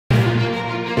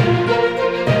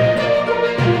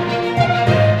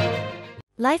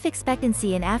Life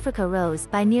expectancy in Africa rose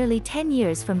by nearly 10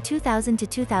 years from 2000 to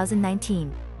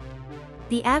 2019.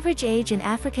 The average age an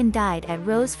African died at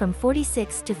rose from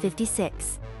 46 to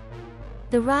 56.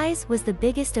 The rise was the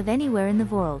biggest of anywhere in the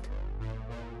world.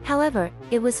 However,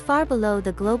 it was far below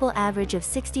the global average of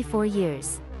 64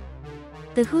 years.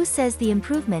 The WHO says the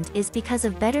improvement is because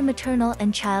of better maternal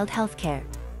and child health care.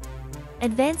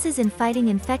 Advances in fighting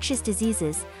infectious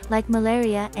diseases, like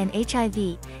malaria and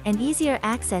HIV, and easier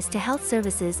access to health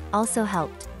services also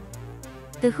helped.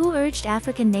 The WHO urged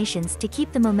African nations to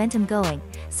keep the momentum going,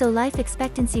 so life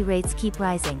expectancy rates keep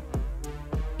rising.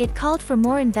 It called for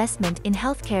more investment in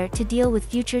healthcare to deal with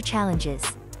future challenges.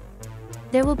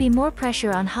 There will be more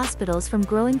pressure on hospitals from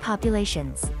growing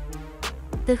populations.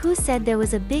 The WHO said there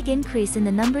was a big increase in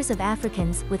the numbers of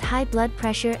Africans with high blood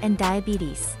pressure and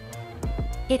diabetes.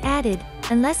 It added,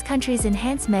 unless countries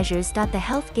enhance measures, the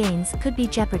health gains could be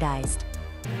jeopardized.